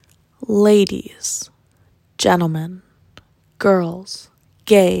Ladies, gentlemen, girls,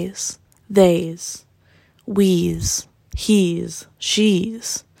 gays, theys, we's, he's,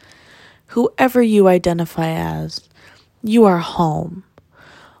 she's, whoever you identify as, you are home.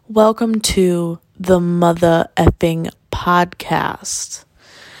 Welcome to the mother effing podcast.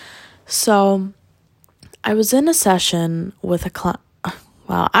 So, I was in a session with a client.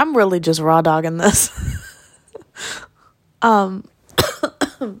 Wow, I'm really just raw dogging this.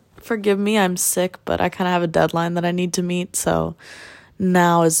 Forgive me, I'm sick, but I kind of have a deadline that I need to meet, so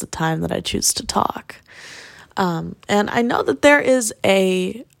now is the time that I choose to talk. And I know that there is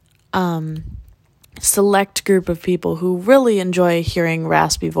a select group of people who really enjoy hearing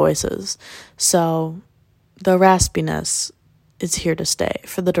raspy voices, so the raspiness is here to stay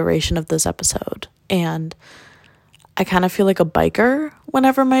for the duration of this episode, and I kind of feel like a biker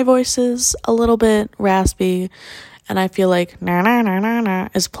whenever my voice is a little bit raspy, and I feel like na na na na na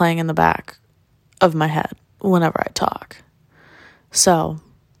is playing in the back of my head whenever I talk. So,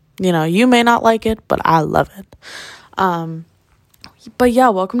 you may not like it, but I love it. But yeah,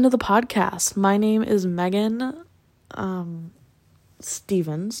 welcome to the podcast. My name is Megan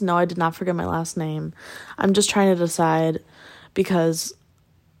Stevens. No, I did not forget my last name. I'm just trying to decide because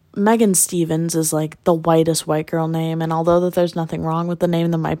Megan Stevens is like the whitest white girl name, and although that there's nothing wrong with the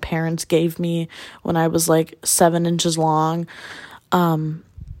name that my parents gave me when I was like 7 inches long, I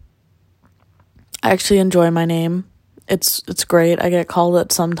actually enjoy my name. It's great. I get called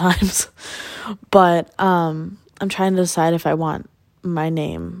it sometimes, but I'm trying to decide if I want my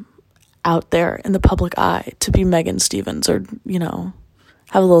name out there in the public eye to be Megan Stevens, or have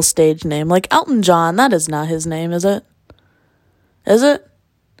a little stage name like Elton John. That is not his name, is it? Is it?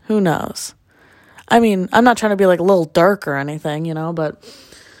 Who knows? I mean, I'm not trying to be like a little dark or anything, but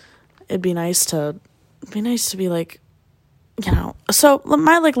it'd be nice to be like, so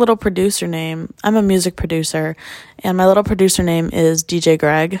my like little producer name, I'm a music producer, and my little producer name is DJ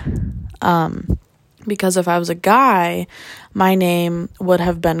Greg. Because if I was a guy, my name would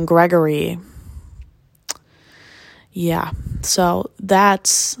have been Gregory. Yeah. So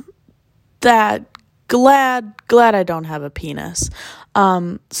that's that. Glad I don't have a penis.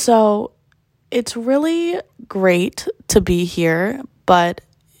 So it's really great to be here, but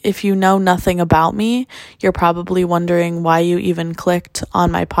if you know nothing about me, you're probably wondering why you even clicked on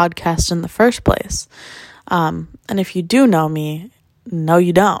my podcast in the first place. And if you do know me, no,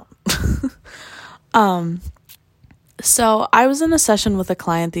 you don't. So I was in a session with a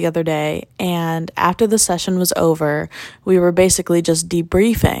client the other day, and after the session was over, we were basically just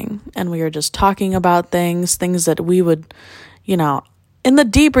debriefing, and we were just talking about things that we would, in the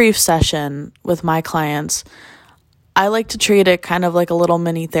debrief session with my clients, I like to treat it kind of like a little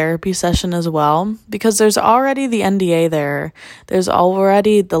mini therapy session as well, because there's already the NDA there. There's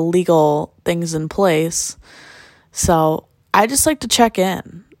already the legal things in place. So I just like to check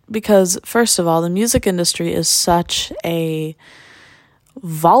in. Because, first of all, the music industry is such a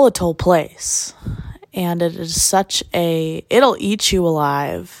volatile place, and it is it'll eat you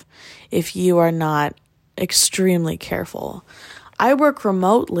alive if you are not extremely careful. I work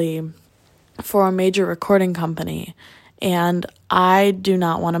remotely for a major recording company, and I do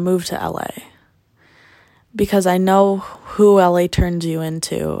not want to move to LA because I know who LA turns you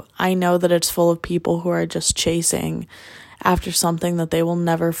into. I know that it's full of people who are just chasing after something that they will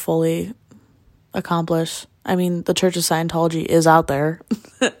never fully accomplish. I mean, the Church of Scientology is out there,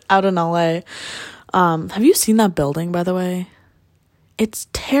 out in LA. Have you seen that building, by the way? It's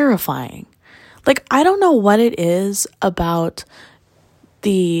terrifying. Like, I don't know what it is about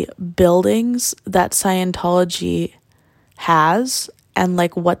the buildings that Scientology has and,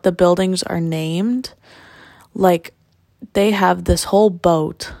 like, what the buildings are named. Like, they have this whole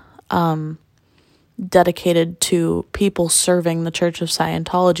boat, dedicated to people serving the Church of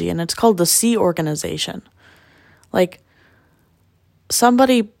Scientology, and it's called the Sea Organization. Like,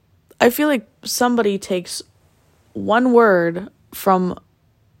 I feel like somebody takes one word from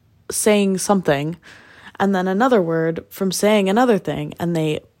saying something and then another word from saying another thing, and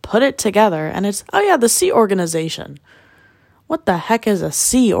they put it together, and it's, oh yeah, the Sea Organization. What the heck is a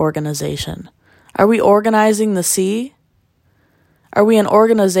sea organization? Are we organizing the sea? Are we an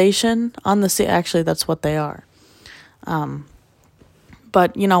organization on the sea? Actually, that's what they are.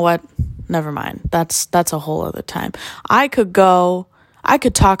 But you know what? Never mind. That's a whole other time. I could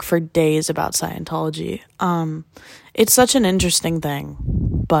talk for days about Scientology. It's such an interesting thing.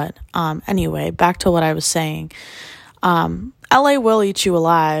 But anyway, back to what I was saying. LA will eat you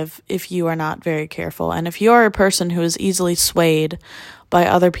alive if you are not very careful. And if you are a person who is easily swayed by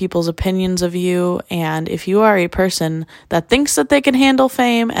other people's opinions of you, and if you are a person that thinks that they can handle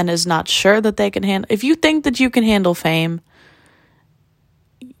fame and is not sure that they can handle, if you think that you can handle fame,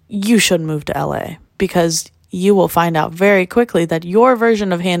 you should move to LA, because you will find out very quickly that your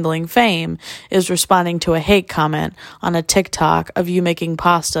version of handling fame is responding to a hate comment on a TikTok of you making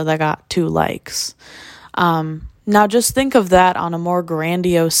pasta that got 2 likes. Now just think of that on a more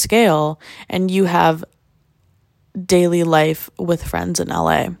grandiose scale, and you have daily life with friends in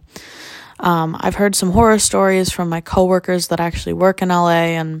LA. I've heard some horror stories from my coworkers that actually work in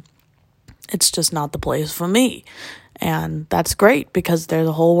LA, and it's just not the place for me. And that's great, because there's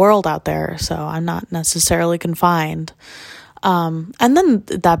a whole world out there, so I'm not necessarily confined. And then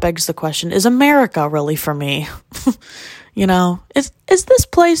that begs the question, is America really for me? Is this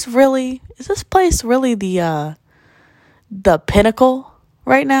place really the pinnacle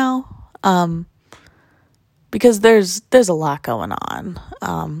right now? Because there's a lot going on.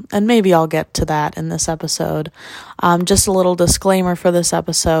 And maybe I'll get to that in this episode. Just a little disclaimer for this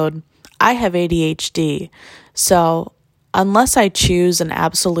episode. I have ADHD, so unless I choose an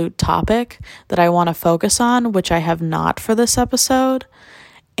absolute topic that I want to focus on, which I have not for this episode,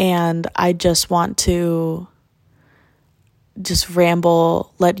 and I just want to just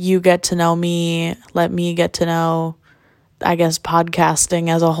ramble, let you get to know me, let me get to know, I guess, podcasting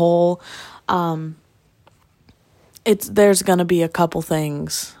as a whole, there's going to be a couple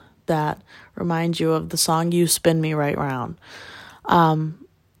things that remind you of the song You Spin Me Right Round.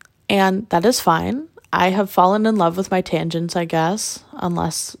 And that is fine. I have fallen in love with my tangents, I guess,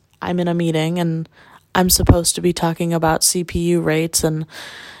 unless I'm in a meeting and I'm supposed to be talking about CPU rates, and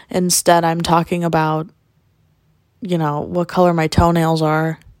instead I'm talking about, what color my toenails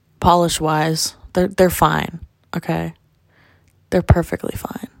are, polish-wise. They're fine, okay? They're perfectly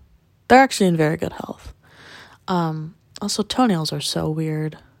fine. They're actually in very good health. Also, toenails are so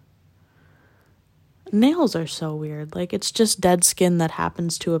weird. Nails are so weird. Like, it's just dead skin that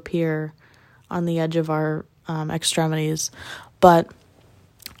happens to appear on the edge of our extremities. But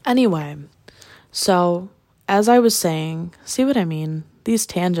anyway, so as I was saying, see what I mean? These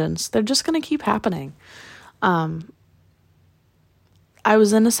tangents, they're just going to keep happening. I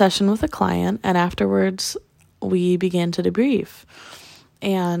was in a session with a client, and afterwards we began to debrief.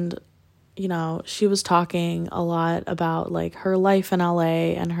 And she was talking a lot about like her life in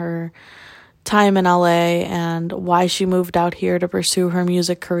LA and her time in LA and why she moved out here to pursue her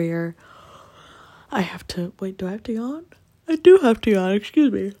music career. Do I have to yawn? I do have to yawn,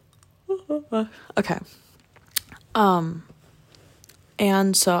 excuse me. Okay.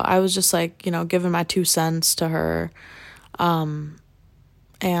 And so I was just like, giving my 2 cents to her. And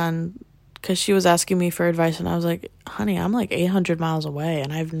because she was asking me for advice, and I was like, honey, I'm like 800 miles away,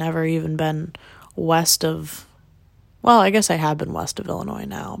 and I've never even been west of, well, I guess I have been west of Illinois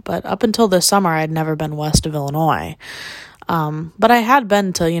now, but up until this summer, I'd never been west of Illinois. But I had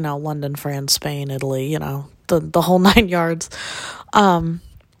been to, London, France, Spain, Italy, the whole 9 yards.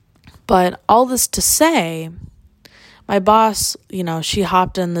 But all this to say, my boss, she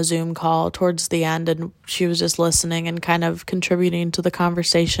hopped in the Zoom call towards the end, and she was just listening and kind of contributing to the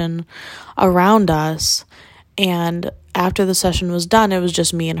conversation around us. And after the session was done, it was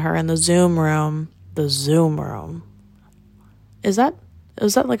just me and her in the Zoom room. The Zoom room. Is that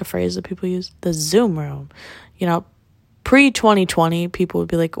like a phrase that people use? The Zoom room. Pre-2020, people would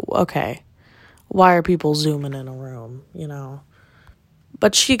be like, okay, why are people Zooming in a room,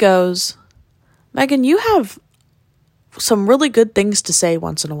 But she goes, Megan, you have some really good things to say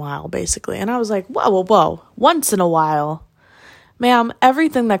once in a while, basically. And I was like, whoa, once in a while. Ma'am,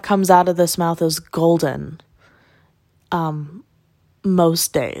 everything that comes out of this mouth is golden.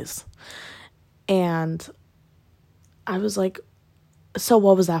 Most days. And I was like, so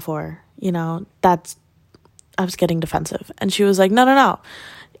what was that for? I was getting defensive. And she was like, no.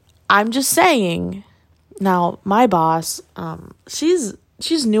 I'm just saying. Now, my boss, she's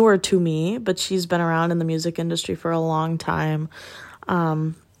newer to me, but she's been around in the music industry for a long time.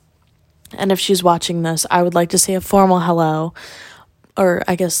 And if she's watching this, I would like to say a formal hello. Or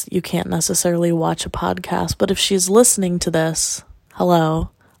I guess you can't necessarily watch a podcast, but if she's listening to this,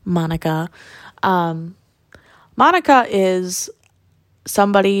 hello, Monica. Monica is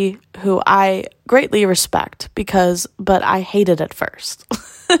somebody who I greatly respect but I hate it at first.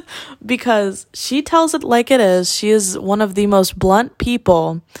 Because she tells it like it is. She is one of the most blunt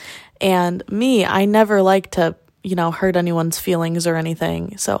people. And me, I never like to hurt anyone's feelings or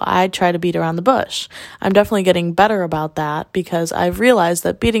anything. So I try to beat around the bush. I'm definitely getting better about that because I've realized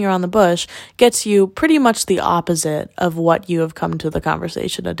that beating around the bush gets you pretty much the opposite of what you have come to the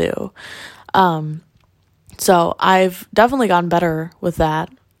conversation to do. So I've definitely gotten better with that,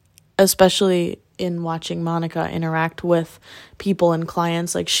 especially in watching Monica interact with people and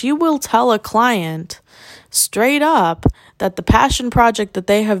clients. Like, she will tell a client straight up that the passion project that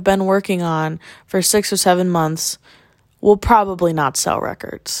they have been working on for 6 or 7 months will probably not sell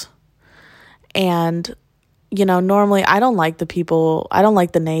records. And, normally I don't like the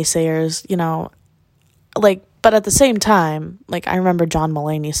naysayers, but at the same time, I remember John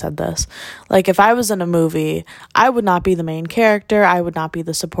Mulaney said this, if I was in a movie, I would not be the main character. I would not be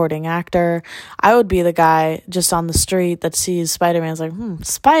the supporting actor. I would be the guy just on the street that sees Spider-Man's like,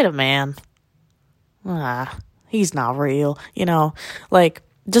 Spider-Man. He's not real,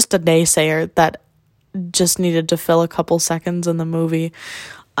 just a naysayer that just needed to fill a couple seconds in the movie.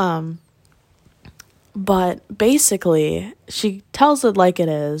 But basically, she tells it like it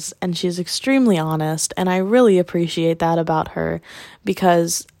is, and she's extremely honest, and I really appreciate that about her,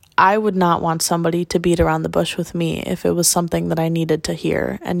 because I would not want somebody to beat around the bush with me if it was something that I needed to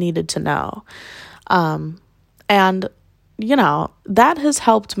hear and needed to know. And, that has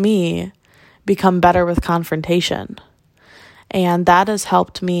helped me become better with confrontation. And that has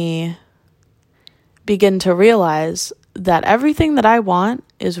helped me begin to realize that everything that I want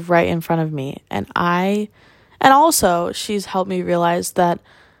is right in front of me. And also she's helped me realize that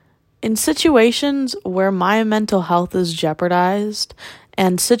in situations where my mental health is jeopardized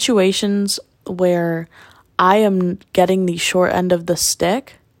and situations where I am getting the short end of the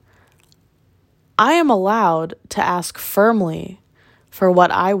stick, I am allowed to ask firmly for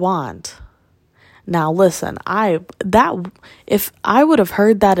what I want. Now, listen, if I would have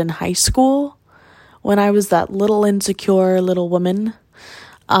heard that in high school, when I was that little insecure little woman,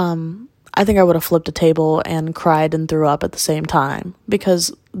 I think I would have flipped a table and cried and threw up at the same time,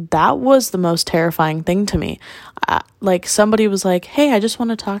 because that was the most terrifying thing to me. Somebody was like, hey, I just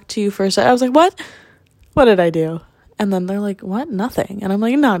want to talk to you for a second. I was like, what? What did I do? And then they're like, what? Nothing. And I'm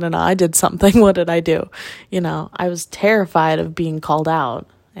like, no, I did something. What did I do? I was terrified of being called out.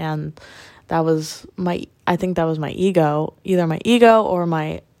 And I think that was my ego, either my ego or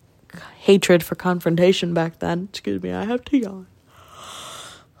my hatred for confrontation back then. Excuse me, I have to yawn.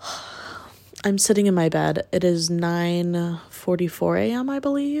 I'm sitting in my bed. It is 9:44 a.m., I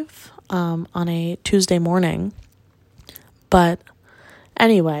believe, on a Tuesday morning. But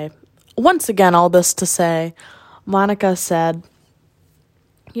anyway, once again, all this to say, Monica said,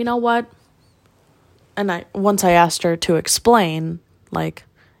 you know what? And once I asked her to explain,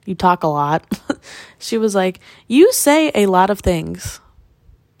 you talk a lot, she was like, you say a lot of things.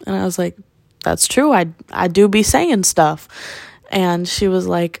 And I was like, that's true. I do be saying stuff. And she was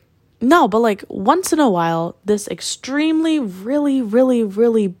like, no, but once in a while, this extremely, really, really,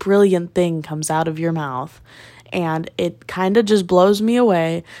 really brilliant thing comes out of your mouth. And it kind of just blows me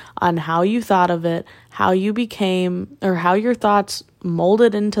away on how you thought of it, how you became, or how your thoughts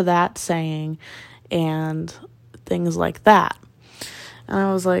molded into that saying, and things like that. And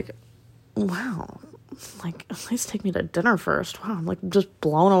I was like, wow, please take me to dinner first. Wow, I'm just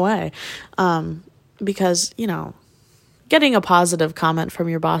blown away. Because, getting a positive comment from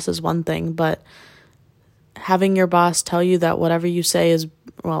your boss is one thing, but having your boss tell you that whatever you say is,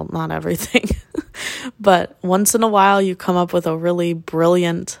 well, not everything, but once in a while you come up with a really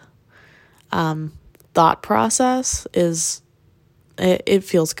brilliant thought process, it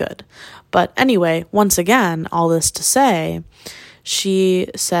feels good. But anyway, once again, all this to say, she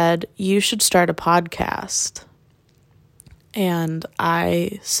said, you should start a podcast. And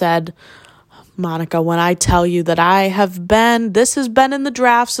I said, Monica, when I tell you that this has been in the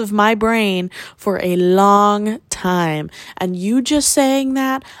drafts of my brain for a long time, and you just saying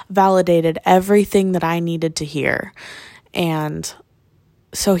that validated everything that I needed to hear. And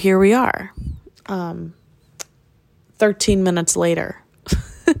so here we are, 13 minutes later.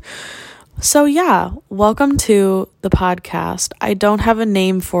 So yeah, welcome to the podcast. I don't have a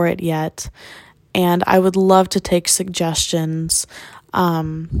name for it yet, and I would love to take suggestions.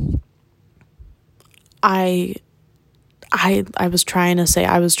 I was trying to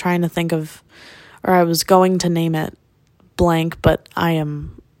think of, or I was going to name it blank, but I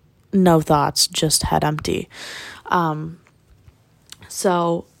am no thoughts, just head empty.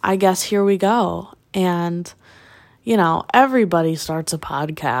 So I guess here we go. And, everybody starts a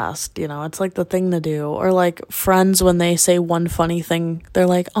podcast, it's the thing to do. Or friends, when they say one funny thing, they're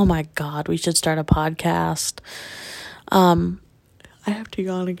like, oh my God, we should start a podcast. I have to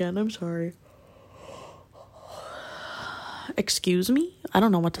yawn again. I'm sorry. excuse me? I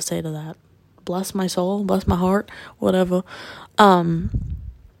don't know what to say to that. Bless my soul, bless my heart, whatever. But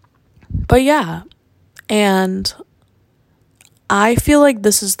yeah, and I feel like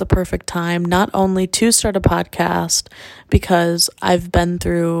this is the perfect time not only to start a podcast because I've been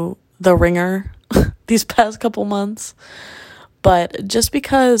through the ringer these past couple months, but just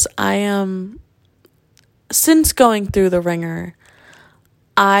because since going through the ringer,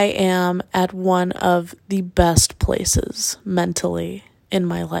 I am at one of the best places mentally in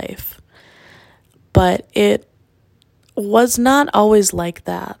my life. But it was not always like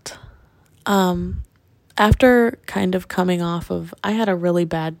that. After kind of coming off of, I had a really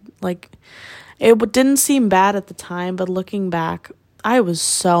bad, it didn't seem bad at the time, but looking back, I was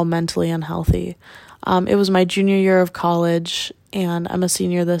so mentally unhealthy. It was my junior year of college, and I'm a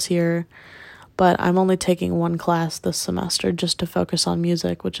senior this year, but I'm only taking one class this semester just to focus on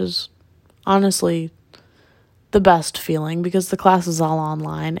music, which is honestly the best feeling because the class is all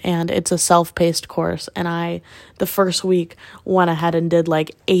online and it's a self-paced course, and the first week went ahead and did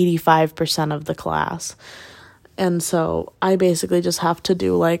 85% of the class, and so I basically just have to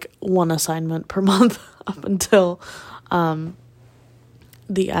do one assignment per month up until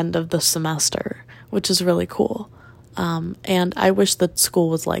the end of the semester, which is really cool. And I wish that school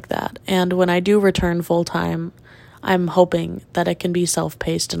was like that, and when I do return full-time, I'm hoping that it can be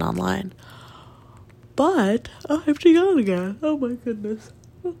self-paced and online. But I have to go again. Oh my goodness.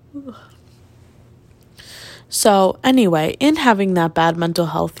 So anyway, in having that bad mental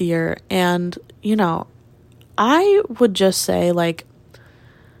health year, and I would just say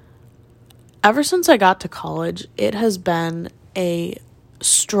ever since I got to college, it has been a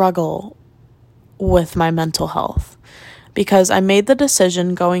struggle with my mental health because I made the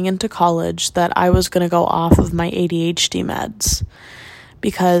decision going into college that I was going to go off of my ADHD meds.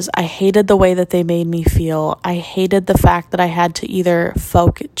 Because I hated the way that they made me feel. I hated the fact that I had to either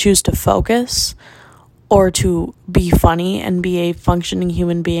choose to focus or to be funny and be a functioning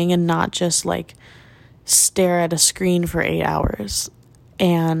human being and not just stare at a screen for 8 hours.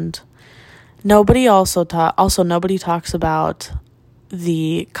 And nobody talks about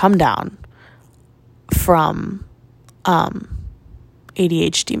the come down from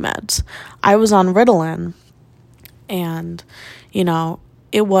ADHD meds. I was on Ritalin, and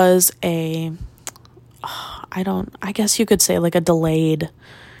it was I guess you could say a delayed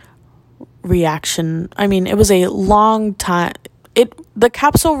reaction. I mean, it was a long time. The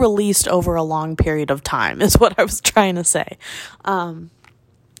capsule released over a long period of time is what I was trying to say. And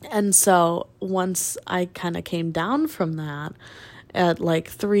so once I kind of came down from that at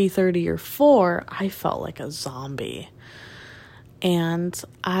 3:30 or 4, I felt like a zombie. And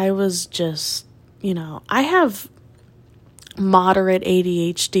I was just, I have moderate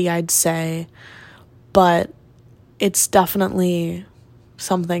ADHD, I'd say, but it's definitely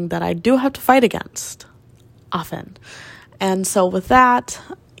something that I do have to fight against often. And so with that,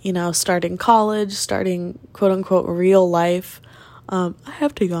 starting college, starting quote unquote real life, I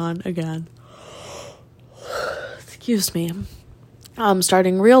have to yawn again. Excuse me.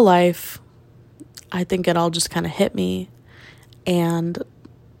 Starting real life, I think it all just kind of hit me, and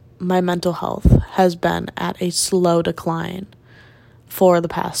my mental health has been at a slow decline for the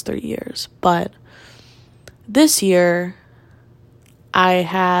past 3 years. But this year, I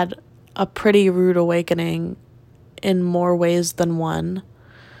had a pretty rude awakening in more ways than one.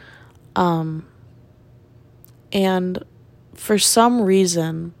 And for some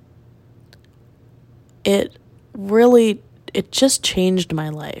reason, it just changed my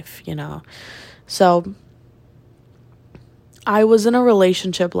life, So I was in a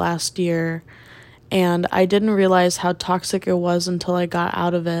relationship last year, and I didn't realize how toxic it was until I got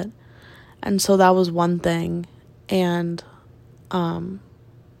out of it. And so that was one thing. And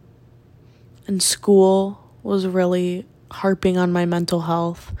school was really harping on my mental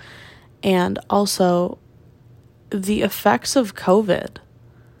health. And also the effects of COVID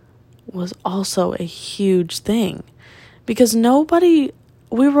was also a huge thing, because we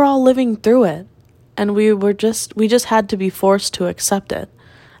were all living through it. And we just had to be forced to accept it.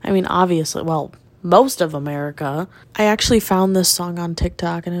 I mean, obviously, most of America. I actually found this song on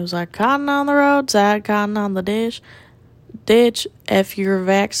TikTok, and it was like, cotton on the road, sad cotton on the ditch, if you're a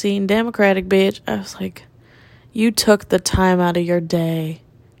vaccine Democratic bitch. I was like, you took the time out of your day.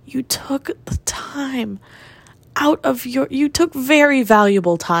 You took the time you took very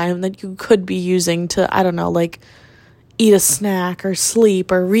valuable time that you could be using to, I don't know, eat a snack or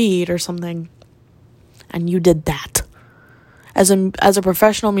sleep or read or something. And you did that. As a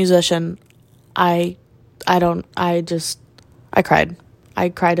professional musician, I cried. I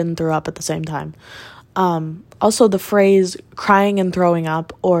cried and threw up at the same time. Also, the phrase crying and throwing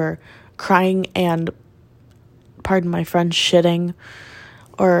up, or crying and, pardon my French, shitting,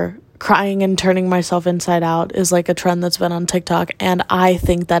 or crying and turning myself inside out is like a trend that's been on TikTok, and I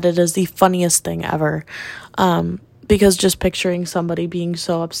think that it is the funniest thing ever. Because just picturing somebody being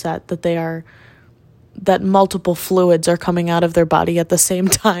so upset that multiple fluids are coming out of their body at the same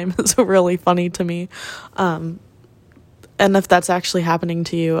time is really funny to me. And if that's actually happening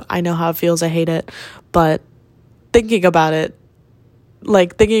to you, I know how it feels. I hate it. But thinking about it,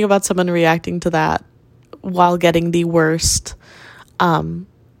 like thinking about someone reacting to that while getting the worst,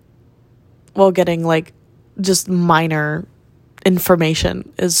 while getting like just minor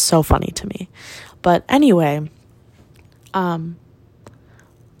information is so funny to me. But anyway,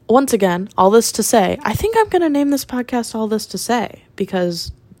 once again, all this to say, I think I'm going to name this podcast All This to Say,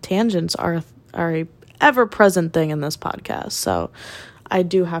 because tangents are a ever-present thing in this podcast. So I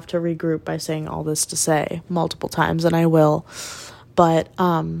do have to regroup by saying all this to say multiple times, and I will. But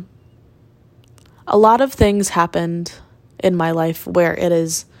a lot of things happened in my life where it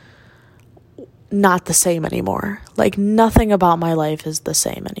is not the same anymore. Like, nothing about my life is the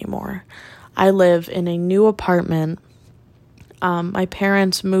same anymore. I live in a new apartment. My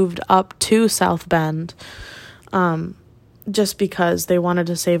parents moved up to South Bend just because they wanted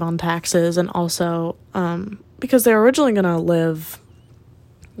to save on taxes, and also because they were originally going to live,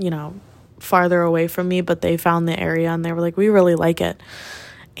 farther away from me, but they found the area and they were like, we really like it.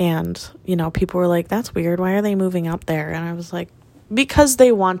 And, people were like, that's weird. Why are they moving up there? And I was like, because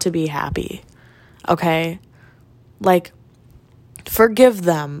they want to be happy. Okay? Like, forgive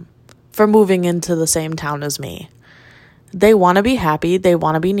them for moving into the same town as me. They want to be happy. They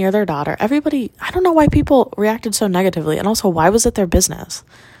want to be near their daughter. Everybody, I don't know why people reacted so negatively. And also, why was it their business?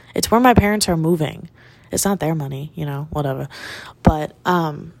 It's where my parents are moving. It's not their money, whatever. But,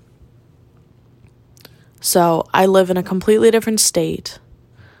 so I live in a completely different state.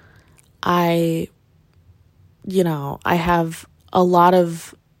 I have a lot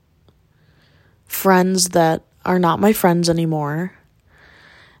of friends that are not my friends anymore.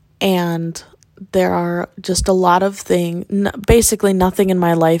 And there are just a lot of things, basically nothing in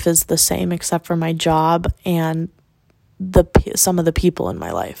my life is the same except for my job and some of the people in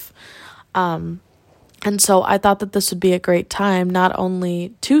my life. And so I thought that this would be a great time not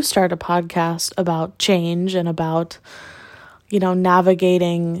only to start a podcast about change and about,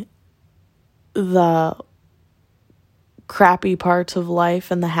 navigating the crappy parts of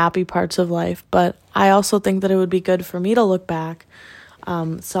life and the happy parts of life, but I also think that it would be good for me to look back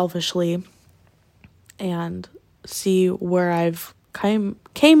selfishly and see where I've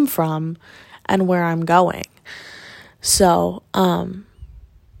came from and where I'm going. So,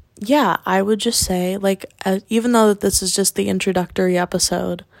 yeah, I would just say, even though this is just the introductory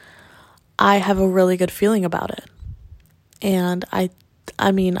episode, I have a really good feeling about it. And I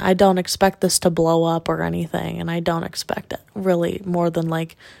don't expect this to blow up or anything, and I don't expect it really more than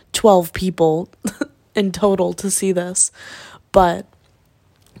 12 people in total to see this. But,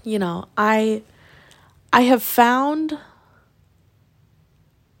 I have found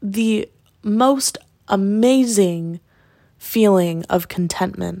the most amazing feeling of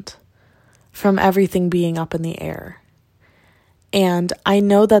contentment from everything being up in the air. And I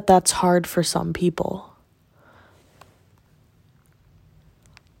know that that's hard for some people.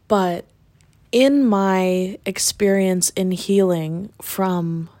 But in my experience in healing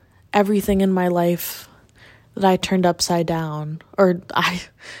from everything in my life that I turned upside down, or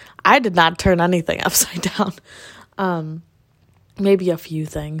I did not turn anything upside down. Maybe a few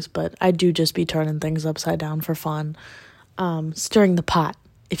things, but I do just be turning things upside down for fun. Stirring the pot,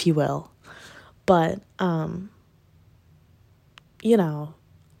 if you will. But,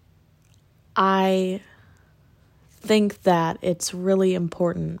 I think that it's really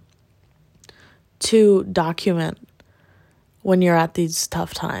important to document when you're at these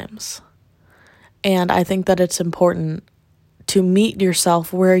tough times. And I think that it's important to meet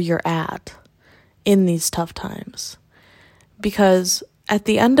yourself where you're at in these tough times. Because at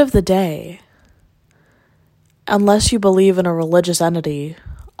the end of the day, unless you believe in a religious entity,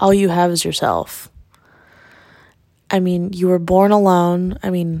 all you have is yourself. You were born alone.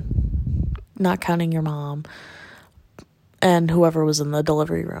 Not counting your mom and whoever was in the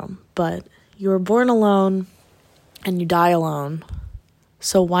delivery room. But you were born alone and you die alone.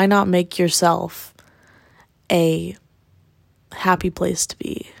 So why not make yourself a happy place to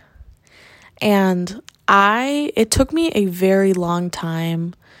be? And it took me a very long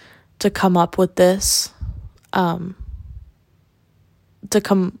time to come up with this, to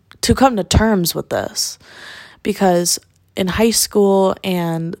come to terms with this, because in high school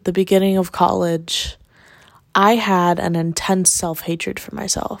and the beginning of college, I had an intense self-hatred for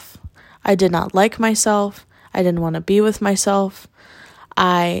myself. I did not like myself. I didn't want to be with myself.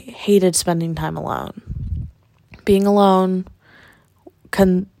 I hated spending time alone. Being alone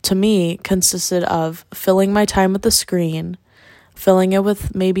to me consisted of filling my time with the screen, filling it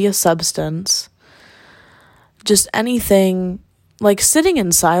with maybe a substance, just anything. Like sitting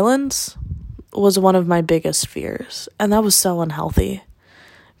in silence was one of my biggest fears, and that was so unhealthy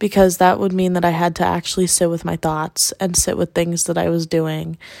because that would mean that I had to actually sit with my thoughts and sit with things that I was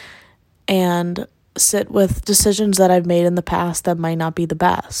doing and sit with decisions that I've made in the past that might not be the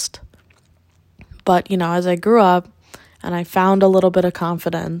best. But, as I grew up and I found a little bit of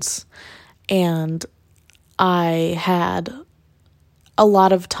confidence and I had a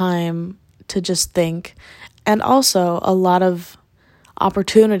lot of time to just think and also a lot of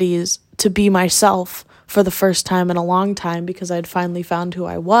opportunities to be myself for the first time in a long time because I'd finally found who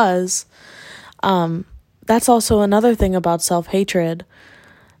I was. That's also another thing about self-hatred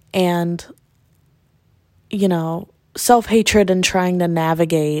and, self-hatred and trying to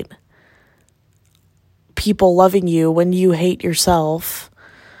navigate people loving you when you hate yourself.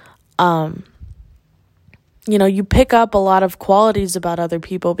 You pick up a lot of qualities about other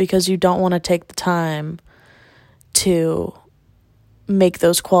people because you don't want to take the time to make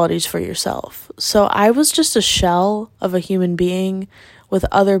those qualities for yourself. So I was just a shell of a human being with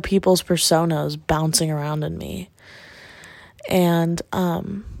other people's personas bouncing around in me. And,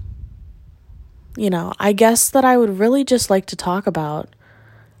 I guess that I would really just like to talk about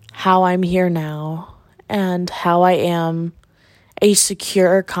how I'm here now and how I am a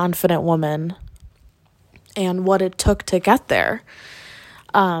secure, confident woman and what it took to get there.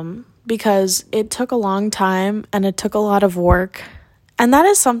 Because it took a long time and it took a lot of work. And that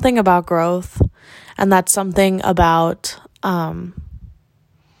is something about growth. And that's something about,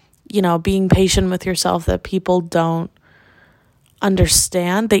 being patient with yourself that people don't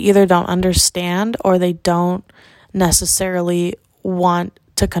understand. They either don't understand or they don't necessarily want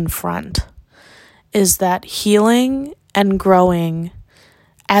to confront. Is that healing and growing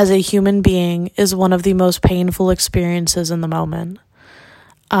as a human being is one of the most painful experiences in the moment.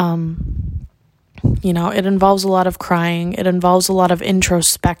 It involves a lot of crying. It involves a lot of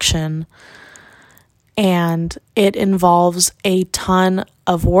introspection. And it involves a ton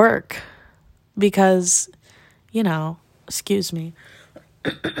of work because, excuse me.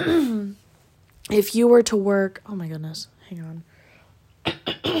 If you were to work, oh my goodness, hang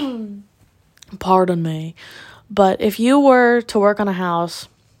on. Pardon me. But if you were to work on a house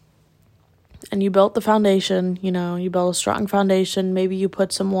and you built the foundation, you built a strong foundation, maybe you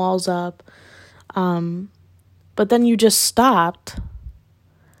put some walls up, but then you just stopped,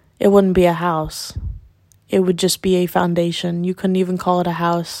 it wouldn't be a house. It would just be a foundation. You couldn't even call it a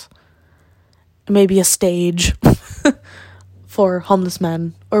house. Maybe a stage for homeless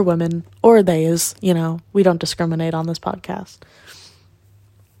men or women or theys, we don't discriminate on this podcast.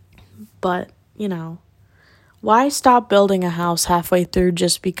 But, why stop building a house halfway through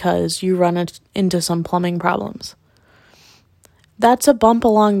just because you run into some plumbing problems? That's a bump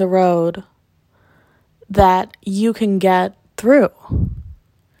along the road that you can get through.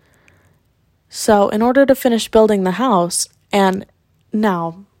 So in order to finish building the house, and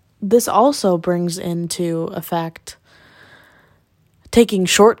now this also brings into effect taking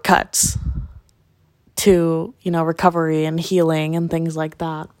shortcuts to, recovery and healing and things like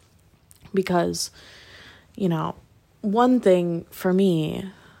that. Because, one thing for me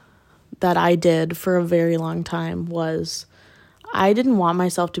that I did for a very long time was I didn't want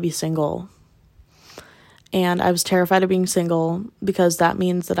myself to be single. And I was terrified of being single because that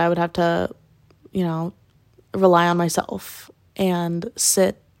means that I would have to, rely on myself and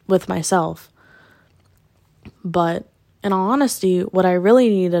sit with myself. But in all honesty, what I really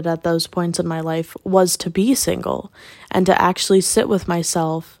needed at those points in my life was to be single and to actually sit with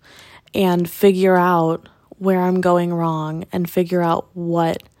myself and figure out where I'm going wrong and figure out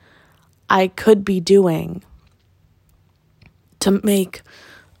what I could be doing to make,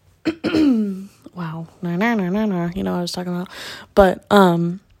 wow, what I was talking about, but,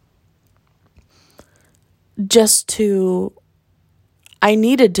 I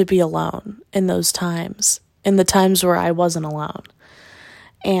needed to be alone in those times, in the times where I wasn't alone.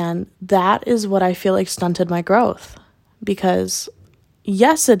 And that is what I feel like stunted my growth because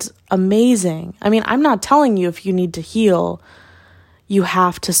yes, it's amazing. I mean, I'm not telling you if you need to heal, you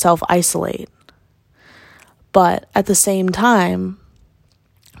have to self-isolate. But at the same time,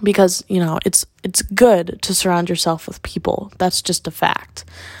 because, it's good to surround yourself with people. That's just a fact.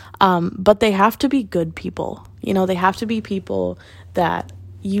 But they have to be good people. They have to be people that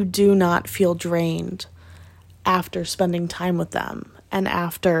you do not feel drained after spending time with them and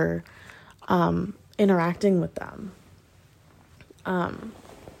after interacting with them.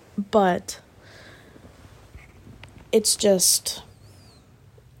 But it's just,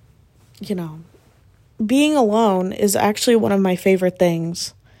 being alone is actually one of my favorite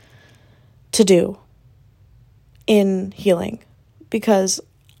things to do in healing, because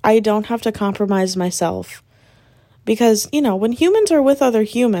I don't have to compromise myself. Because, when humans are with other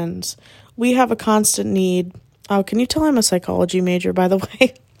humans, we have a constant need. Oh, can you tell I'm a psychology major, by the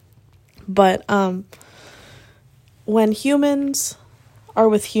way? But when humans are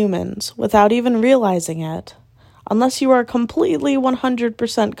with humans without even realizing it, unless you are completely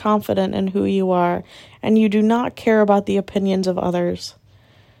 100% confident in who you are and you do not care about the opinions of others,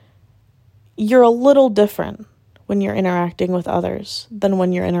 you're a little different when you're interacting with others than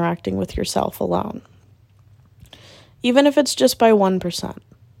when you're interacting with yourself alone. Even if it's just by 1%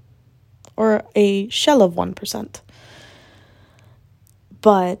 or a shell of 1%.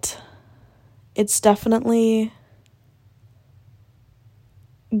 But it's definitely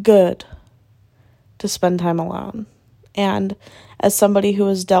good to spend time alone. And as somebody who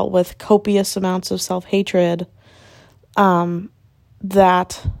has dealt with copious amounts of self-hatred,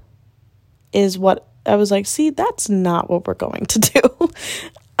 that is what I was like, see, that's not what we're going to do.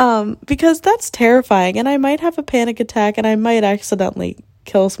 Because that's terrifying, and I might have a panic attack, and I might accidentally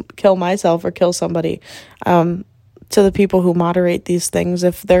kill myself or kill somebody. To the people who moderate these things,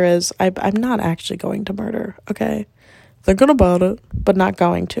 if there is, I'm not actually going to murder, okay? Thinking about it, but not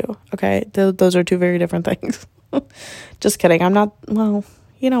going to, okay? Those are two very different things. Just kidding. I'm not, well,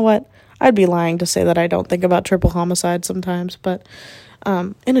 you know what? I'd be lying to say that I don't think about triple homicide sometimes, but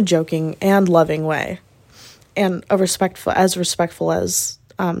in a joking and loving way, and as respectful as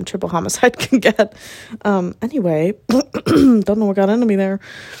triple homicide can get. Anyway, don't know what got into me there.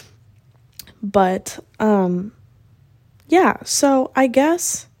 But, yeah, so I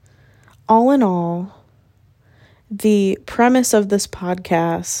guess all in all, the premise of this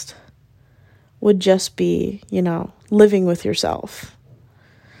podcast would just be, living with yourself.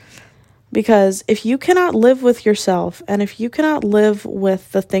 Because if you cannot live with yourself, and if you cannot live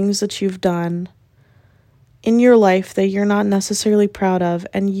with the things that you've done in your life that you're not necessarily proud of,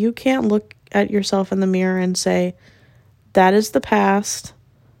 and you can't look at yourself in the mirror and say, that is the past,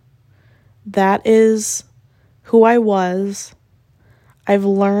 that is who I was, I've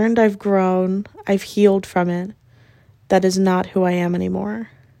learned, I've grown, I've healed from it, that is not who I am anymore,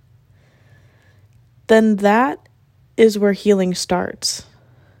 then that is where healing starts.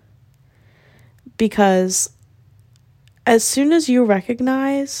 Because as soon as you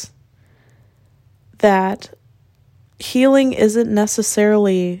recognize that healing isn't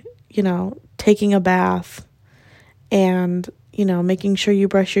necessarily, taking a bath and, making sure you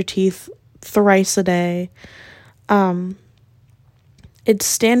brush your teeth thrice a day, it's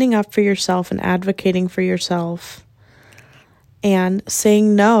standing up for yourself and advocating for yourself and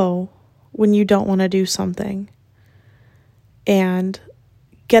saying no when you don't want to do something, and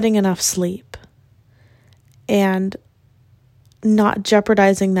getting enough sleep, and not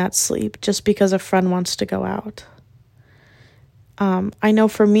jeopardizing that sleep just because a friend wants to go out. I know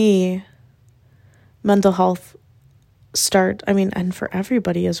for me, mental health and for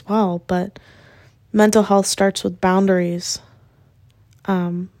everybody as well, but mental health starts with boundaries.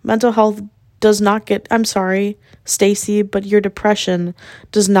 Mental health does not I'm sorry, Stacy, but your depression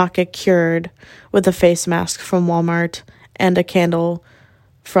does not get cured with a face mask from Walmart and a candle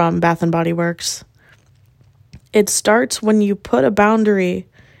from Bath and Body Works. It starts when you put a boundary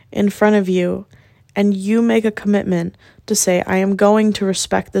in front of you and you make a commitment to say, I am going to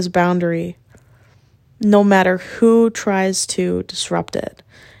respect this boundary no matter who tries to disrupt it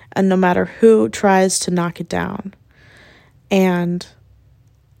and no matter who tries to knock it down. And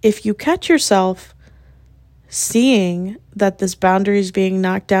if you catch yourself seeing that this boundary is being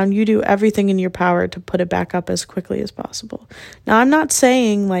knocked down, you do everything in your power to put it back up as quickly as possible. Now, I'm not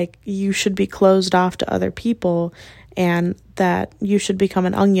saying you should be closed off to other people and that you should become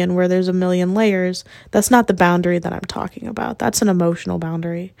an onion where there's a million layers. That's not the boundary that I'm talking about. That's an emotional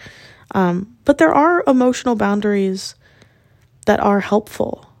boundary. But there are emotional boundaries that are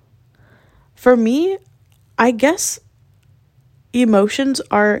helpful. For me, I guess emotions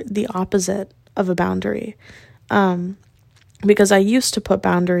are the opposite of a boundary. Because I used to put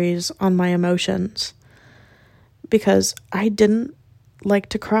boundaries on my emotions because I didn't like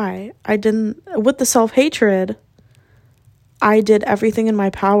to cry. With the self-hatred, I did everything in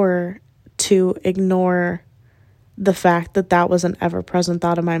my power to ignore the fact that that was an ever-present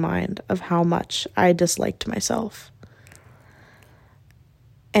thought in my mind of how much I disliked myself.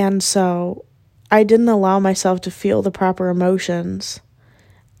 And so I didn't allow myself to feel the proper emotions.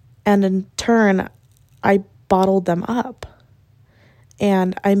 And in turn, I bottled them up.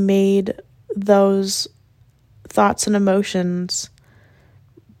 And I made those thoughts and emotions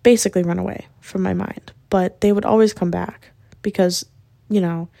basically run away from my mind. But they would always come back because,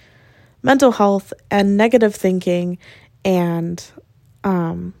 mental health and negative thinking and,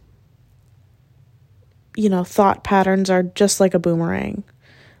 thought patterns are just like a boomerang.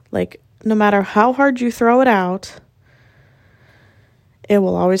 Like, no matter how hard you throw it out, it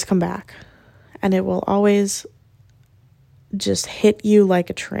will always come back. And it will always just hit you like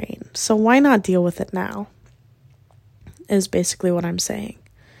a train. So why not deal with it now? Is basically what I'm saying.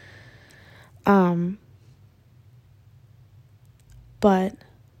 But,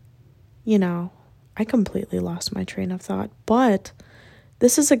 I completely lost my train of thought. But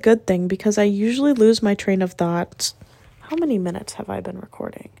this is a good thing because I usually lose my train of thought. How many minutes have I been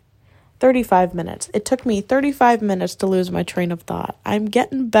recording? 35 minutes. It took me 35 minutes to lose my train of thought. I'm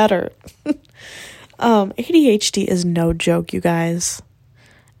getting better. ADHD is no joke, you guys.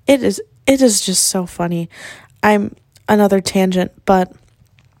 It is just so funny. I'm another tangent, but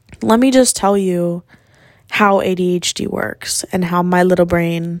let me just tell you how ADHD works and how my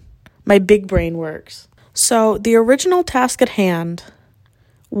big brain works. So the original task at hand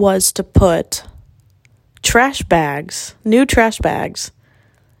was to put new trash bags,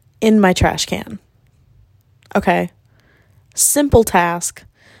 in my trash can. Okay. Simple task.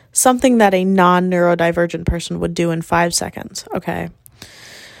 Something that a non-neurodivergent person would do in 5 seconds. Okay.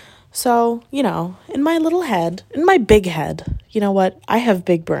 So, in my little head, in my big head, you know what? I have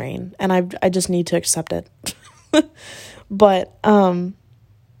big brain and I just need to accept it. But, the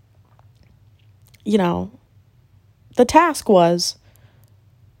task was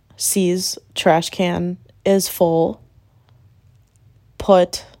C's trash can is full.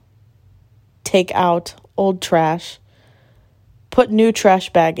 Take out old trash. Put new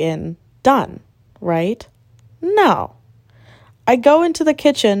trash bag in. Done. Right? No. I go into the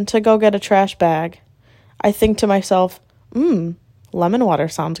kitchen to go get a trash bag. I think to myself, lemon water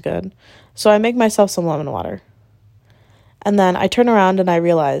sounds good. So I make myself some lemon water. And then I turn around and I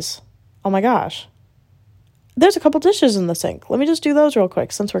realize, oh my gosh, there's a couple dishes in the sink. Let me just do those real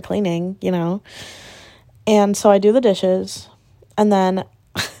quick since we're cleaning, And so I do the dishes. And then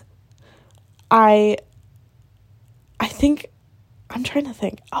I'm trying to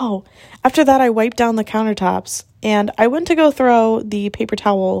think. Oh, after that I wiped down the countertops and I went to go throw the paper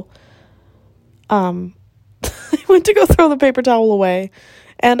towel. I went to go throw the paper towel away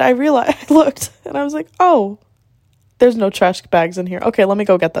and I looked and I was like, oh, there's no trash bags in here. Okay, let me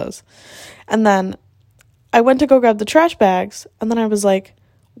go get those. And then I went to go grab the trash bags and then I was like,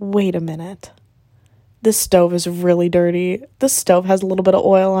 wait a minute. This stove is really dirty. This stove has a little bit of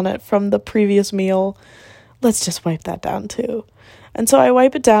oil on it from the previous meal. Let's just wipe that down too. And so I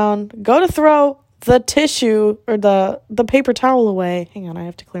wipe it down, go to throw the tissue or the paper towel away. Hang on, I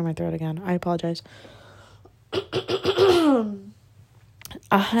have to clear my throat again. I apologize.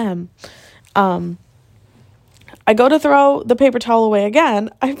 Ahem. I go to throw the paper towel away again.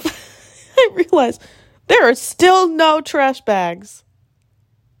 I realize there are still no trash bags.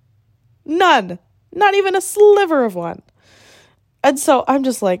 None. Not even a sliver of one. And so I'm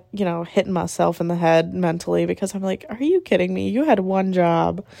just like, hitting myself in the head mentally because I'm like, are you kidding me? You had one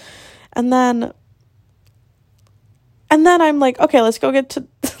job. And then I'm like, okay, let's go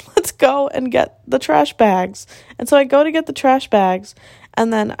and get the trash bags. And so I go to get the trash bags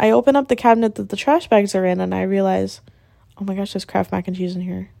and then I open up the cabinet that the trash bags are in and I realize, oh my gosh, there's Kraft mac and cheese in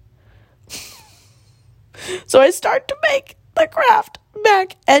here. So I start to make the Kraft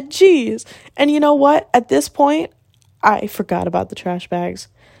mac and cheese. And you know what? At this point, I forgot about the trash bags.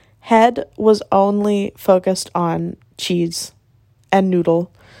 Head was only focused on cheese and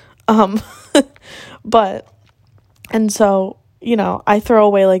noodle. And so, I throw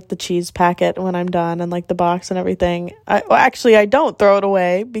away like the cheese packet when I'm done and like the box and everything. I don't throw it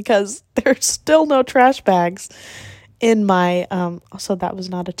away because there's still no trash bags in my, also that was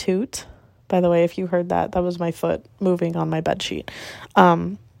not a toot. By the way, if you heard that, that was my foot moving on my bed sheet.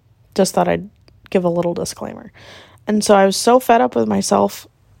 Just thought I'd give a little disclaimer. And so I was so fed up with myself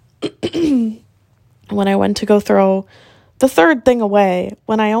when I went to go throw the third thing away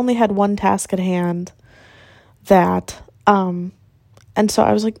when I only had one task at hand and so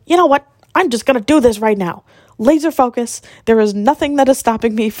I was like, you know what? I'm just going to do this right now. Laser focus. There is nothing that is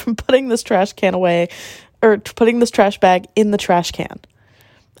stopping me from putting this trash can away or putting this trash bag in the trash can.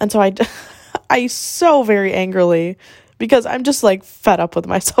 And so I so very angrily, because I'm just like fed up with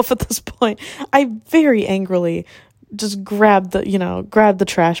myself at this point, I very angrily just grab the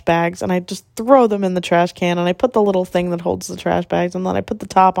trash bags, and I just throw them in the trash can, and I put the little thing that holds the trash bags, and then I put the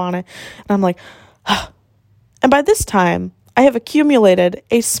top on it, and I'm like, and by this time, I have accumulated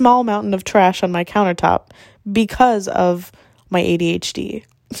a small mountain of trash on my countertop because of my ADHD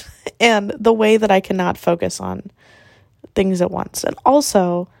and the way that I cannot focus on things at once. And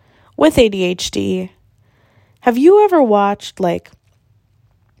also, with ADHD, have you ever watched like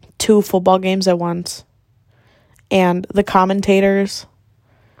 2 football games at once and the commentators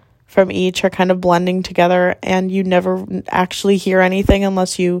from each are kind of blending together and you never actually hear anything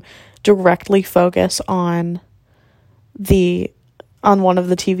unless you directly focus on one of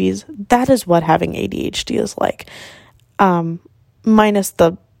the TVs? That is what having ADHD is like, minus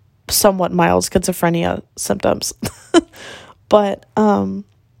the somewhat mild schizophrenia symptoms. But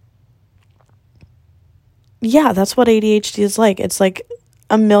yeah, that's what ADHD is like. It's like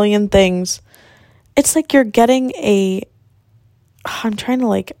a million things. It's like you're getting I'm trying to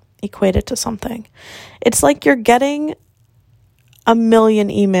like equate it to something. It's like you're getting a million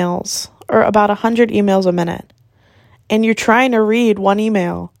emails, or about 100 emails a minute, and you're trying to read one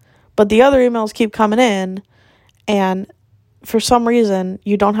email, but the other emails keep coming in, and for some reason,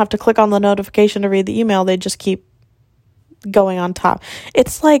 you don't have to click on the notification to read the email. They just keep going on top.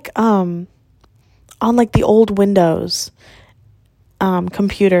 It's like on like the old Windows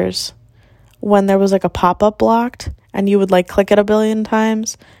computers, when there was like a pop-up blocked, and you would like click it a billion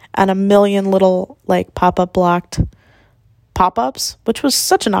times, and a million little like pop-up blocked pop-ups, which was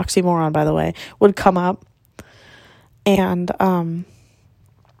such an oxymoron, by the way, would come up. And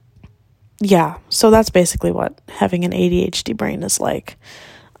yeah, so that's basically what having an ADHD brain is like.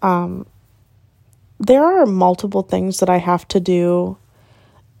 There are multiple things that I have to do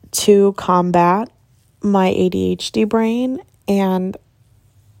to combat my ADHD brain, and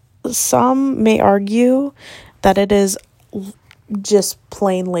some may argue that it is just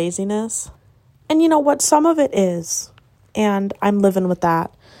plain laziness. And you know what? Some of it is, and I'm living with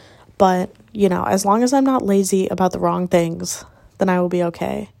that. But, as long as I'm not lazy about the wrong things, then I will be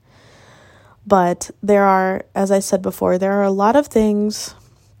okay. But there are, as I said before, there are a lot of things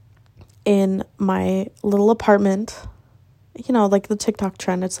in my little apartment, like the TikTok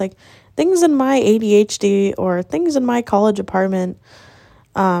trend. It's like things in my ADHD or things in my college apartment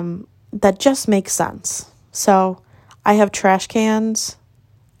that just make sense. So I have trash cans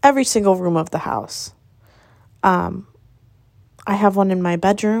every single room of the house. I have one in my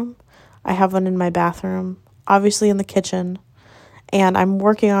bedroom. I have one in my bathroom, obviously in the kitchen, and I'm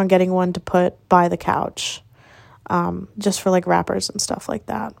working on getting one to put by the couch, just for like wrappers and stuff like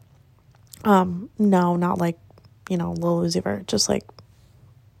that. No, not like, Lil Uzi Vert, just like,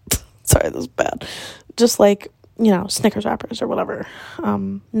 sorry, this is bad. Just like, Snickers wrappers or whatever.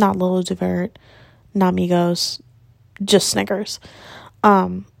 Not Lil Uzi Vert, not Migos, just Snickers.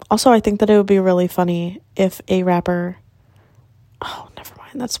 Also, I think that it would be really funny if a rapper, oh, never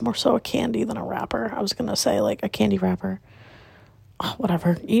mind, that's more so a candy than a wrapper. I was gonna say like a candy wrapper. Oh,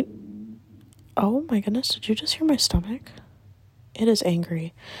 whatever. Oh my goodness, did you just hear my stomach? It is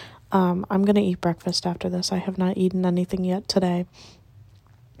angry. I'm gonna eat breakfast after this. I have not eaten anything yet today.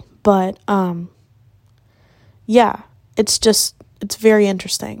 But, yeah, it's very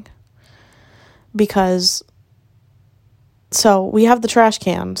interesting. Because, so we have the trash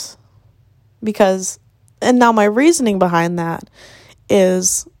cans. And now my reasoning behind that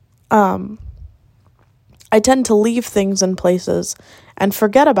is, I tend to leave things in places and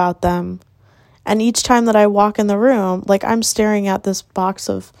forget about them. And each time that I walk in the room, like I'm staring at this box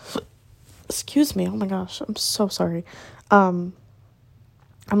of, excuse me, oh my gosh, I'm so sorry. I'm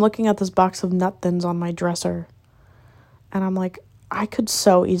looking at this box of nut thins on my dresser. And I'm like, I could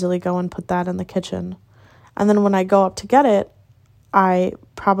so easily go and put that in the kitchen. And then when I go up to get it, I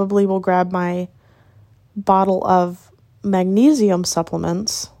probably will grab my bottle of magnesium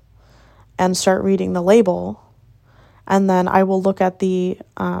supplements and start reading the label. And then I will look at the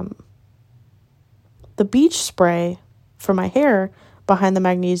beach spray for my hair behind the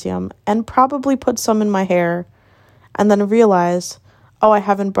magnesium and probably put some in my hair and then realize, oh, I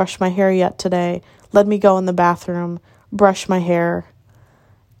haven't brushed my hair yet today. Let me go in the bathroom, brush my hair.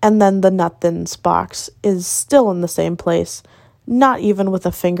 And then the nut thins box is still in the same place, not even with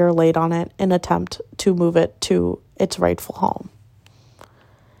a finger laid on it in attempt to move it to its rightful home.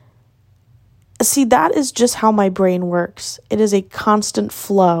 See, that is just how my brain works. It is a constant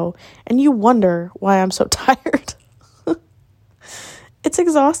flow, and you wonder why I'm so tired. It's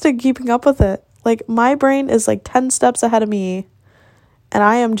exhausting keeping up with it. Like, my brain is like 10 steps ahead of me, and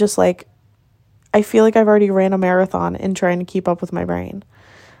I am just like, I feel like I've already ran a marathon in trying to keep up with my brain.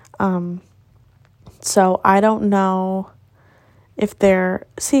 So I don't know if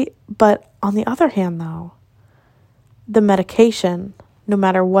but on the other hand though, the medication, no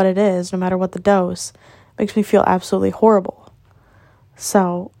matter what it is, no matter what the dose, makes me feel absolutely horrible.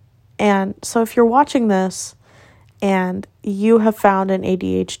 So if you're watching this and you have found an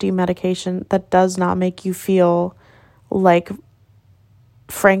ADHD medication that does not make you feel like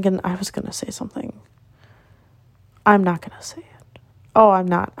I was going to say something. I'm not going to say it. Oh, I'm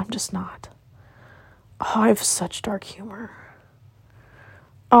not. I'm just not. Oh, I have such dark humor.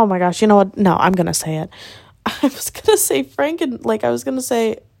 Oh my gosh, you know what? No, I'm going to say it. I was going to say I was going to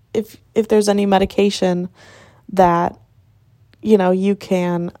say if there's any medication that, you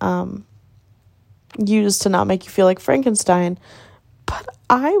can use to not make you feel like Frankenstein. But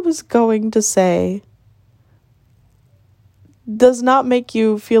I was going to say does not make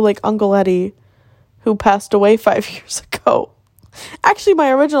you feel like Uncle Eddie, who passed away 5 years ago. Actually,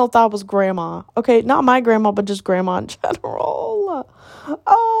 my original thought was grandma. Okay, not my grandma, but just grandma in general.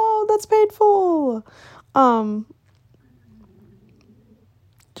 Oh, that's painful.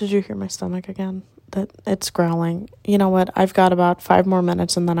 Did you hear my stomach again? That it's growling. You know what? I've got about 5 more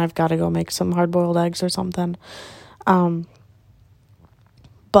minutes and then I've got to go make some hard-boiled eggs or something.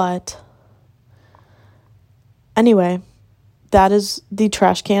 But anyway, that is the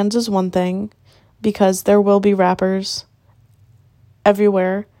trash cans is one thing, because there will be wrappers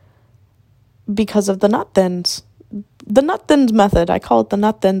everywhere because of the nut thins. The nut thins method. I call it the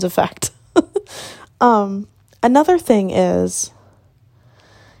nut thins effect. Another thing is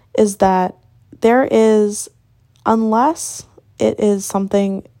that there is, unless it is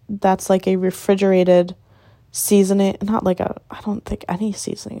something that's like a refrigerated seasoning, I don't think any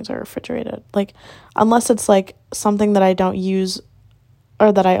seasonings are refrigerated. Like, unless it's like something that I don't use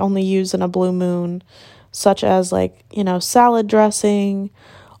or that I only use in a blue moon, such as like, salad dressing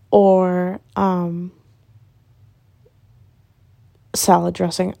or salad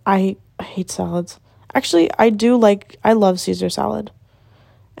dressing. I hate salads. Actually, I love Caesar salad.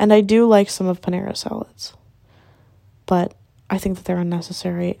 And I do like some of Panera salads. But I think that they're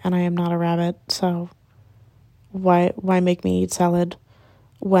unnecessary and I am not a rabbit, so why make me eat salad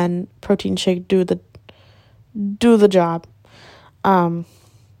when protein shake do the job?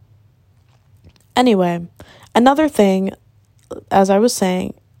 Anyway, another thing, as I was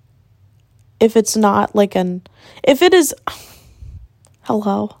saying, if it's not like if it is,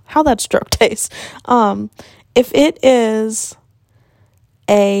 hello, how that stroke tastes. If it is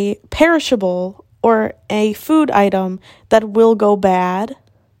a perishable or a food item that will go bad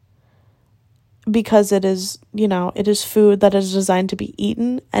because it is, it is food that is designed to be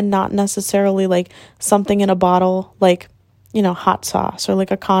eaten and not necessarily like something in a bottle, like, hot sauce or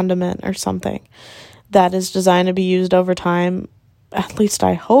like a condiment or something that is designed to be used over time. At least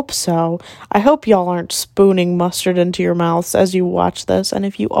I hope so. I hope y'all aren't spooning mustard into your mouths as you watch this. And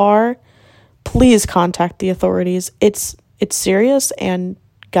if you are, please contact the authorities. It's serious and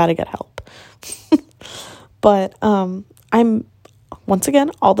gotta get help. But I'm, once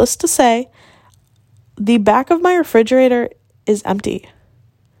again, all this to say, the back of my refrigerator is empty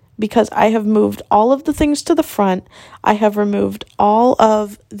because I have moved all of the things to the front. I have removed all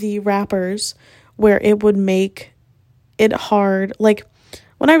of the wrappers where it would make it hard. Like,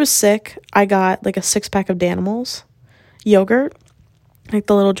 when I was sick, I got like a 6-pack of Danimals yogurt, like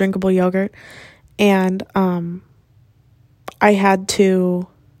the little drinkable yogurt, and I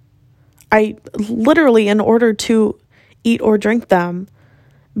literally, in order to eat or drink them,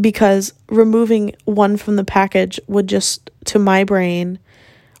 because removing one from the package would just, to my brain,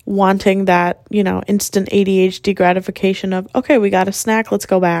 wanting that, instant ADHD gratification of, okay, we got a snack, let's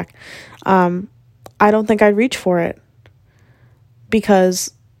go back. I don't think I'd reach for it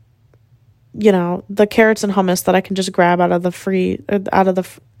because, the carrots and hummus that I can just grab out of the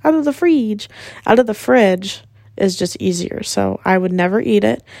fridge is just easier. So I would never eat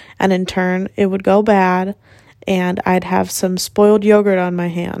it, and in turn it would go bad and I'd have some spoiled yogurt on my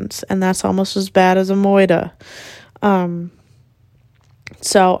hands, and that's almost as bad as a moida.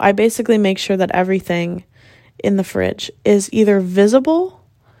 So I basically make sure that everything in the fridge is either visible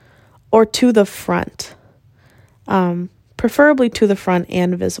or to the front, preferably to the front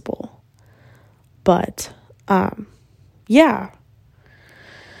and visible. But yeah,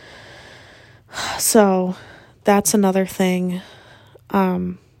 so that's another thing.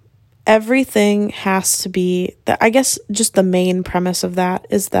 Everything has to be, I guess just the main premise of that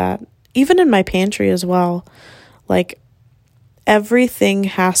is that even in my pantry as well, like, everything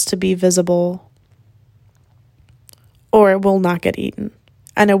has to be visible or it will not get eaten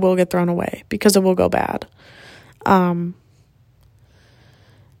and it will get thrown away because it will go bad.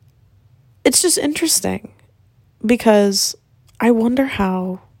 it's just interesting because I wonder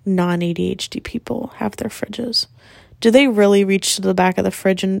how non-ADHD people have their fridges. Do they really reach to the back of the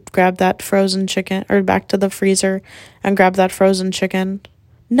fridge and grab that frozen chicken, or back to the freezer and grab that frozen chicken?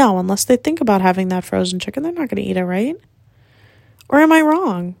 No, unless they think about having that frozen chicken, they're not going to eat it, right? Or am I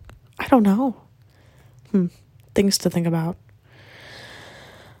wrong? I don't know. Things to think about.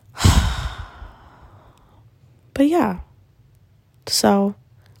 But yeah. So,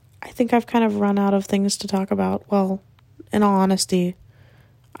 I think I've kind of run out of things to talk about. Well, in all honesty,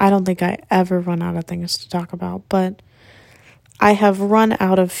 I don't think I ever run out of things to talk about, but I have run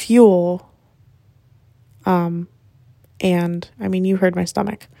out of fuel. And I mean, you heard my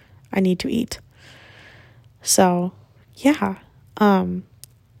stomach. I need to eat. So, yeah. I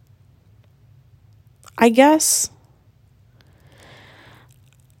guess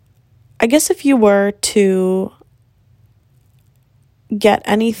if you were to get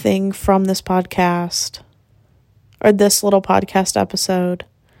anything from this podcast or this little podcast episode,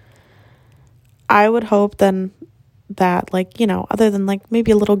 I would hope then that, like, you know, other than like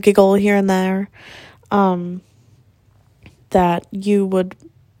maybe a little giggle here and there, that you would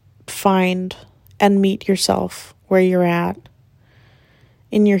find and meet yourself where you're at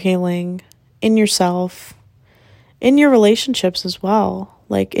in your healing, in yourself, in your relationships as well.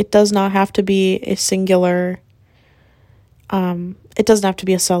 Like, it does not have to be a singular, it doesn't have to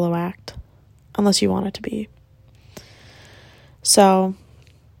be a solo act unless you want it to be. So,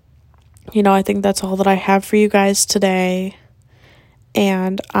 you know, I think that's all that I have for you guys today.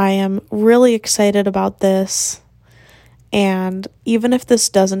 And I am really excited about this. And even if this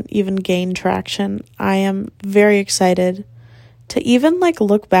doesn't even gain traction, I am very excited to even like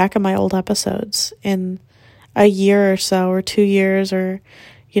look back at my old episodes in a year or so, or 2 years, or,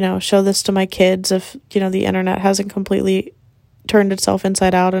 you know, show this to my kids if, you know, the internet hasn't completely turned itself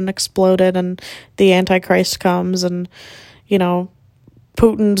inside out and exploded and the Antichrist comes and, you know,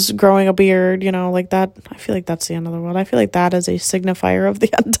 Putin's growing a beard, you know, like that. I feel like that's the end of the world. I feel like that is a signifier of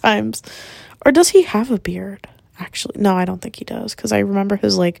the end times. Or does he have a beard? Actually, no, I don't think he does, because I remember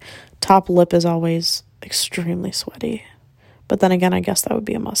his, like, top lip is always extremely sweaty. But then again, I guess that would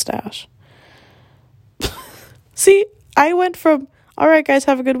be a mustache. See, I went from, all right, guys,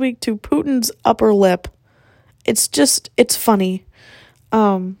 have a good week, to Putin's upper lip. It's funny.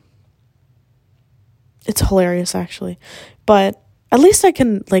 It's hilarious, actually. But at least I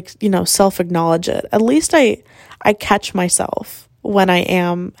can, like, you know, self-acknowledge it. At least I catch myself when I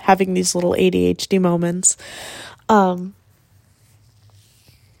am having these little ADHD moments. But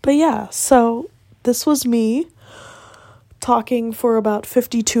yeah, so this was me talking for about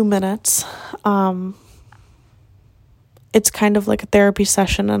 52 minutes. It's kind of like a therapy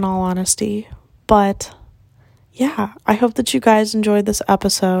session, in all honesty. But yeah, I hope that you guys enjoyed this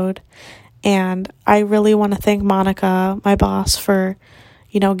episode. And I really want to thank Monica, my boss, for,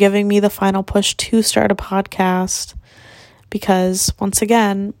 you know, giving me the final push to start a podcast. Because once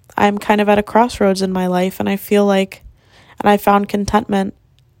again, I'm kind of at a crossroads in my life, and I feel like, and I found contentment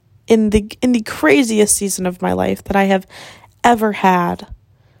in the craziest season of my life that I have ever had,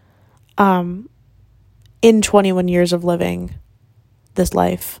 in 21 years of living this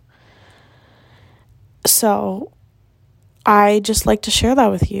life. So I just like to share that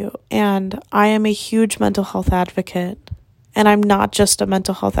with you. And I am a huge mental health advocate. And I'm not just a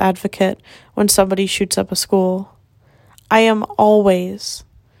mental health advocate when somebody shoots up a school. I am always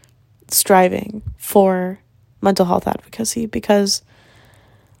striving for mental health advocacy, because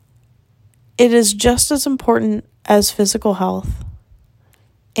it is just as important as physical health.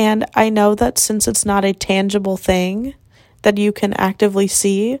 And I know that since it's not a tangible thing that you can actively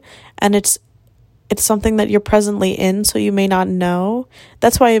see, and it's something that you're presently in, so you may not know,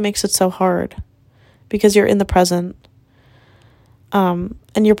 that's why it makes it so hard, because you're in the present, and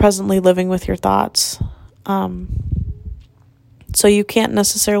you're presently living with your thoughts. So you can't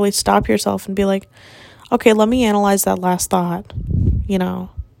necessarily stop yourself and be like, okay, let me analyze that last thought, you know.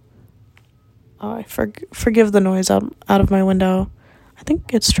 Oh, I forgive the noise out of my window. I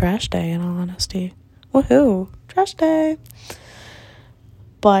think it's trash day, in all honesty. Woohoo, trash day.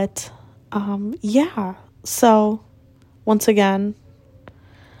 But, yeah. So, once again,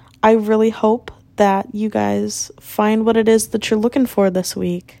 I really hope that you guys find what it is that you're looking for this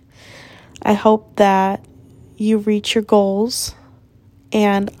week. I hope that you reach your goals.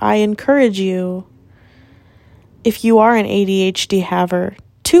 And I encourage you, if you are an ADHD haver,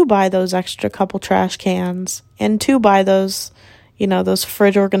 to buy those extra couple trash cans, and to buy those, you know, those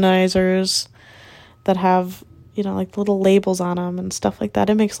fridge organizers that have, you know, like little labels on them and stuff like that.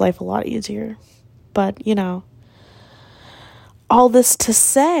 It makes life a lot easier. But, you know, all this to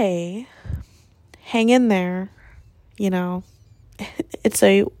say, hang in there. It's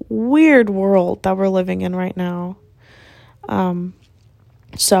a weird world that we're living in right now.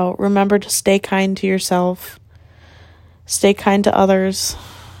 So remember to stay kind to yourself. Stay kind to others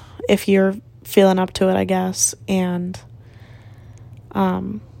if you're feeling up to it, I guess. And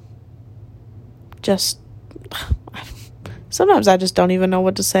just sometimes I just don't even know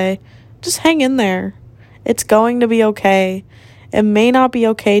what to say. Just hang in there. It's going to be okay. It may not be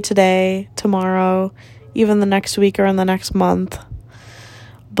okay today, tomorrow, even the next week or in the next month,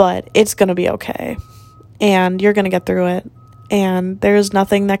 but it's going to be okay. And you're going to get through it. And there's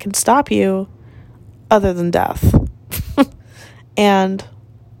nothing that can stop you other than death. And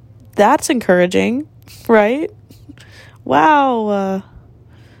that's encouraging, right? Wow.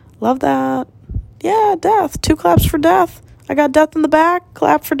 Love that. Yeah, death. 2 claps for death. I got death in the back.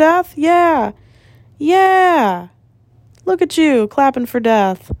 Clap for death. Yeah. Yeah. Look at you clapping for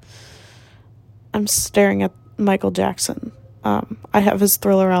death. I'm staring at Michael Jackson. I have his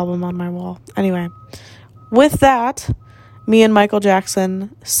Thriller album on my wall. Anyway, with that, me and Michael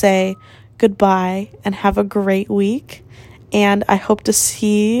Jackson say goodbye and have a great week. And I hope to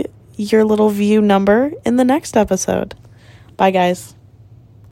see your little view number in the next episode. Bye, guys.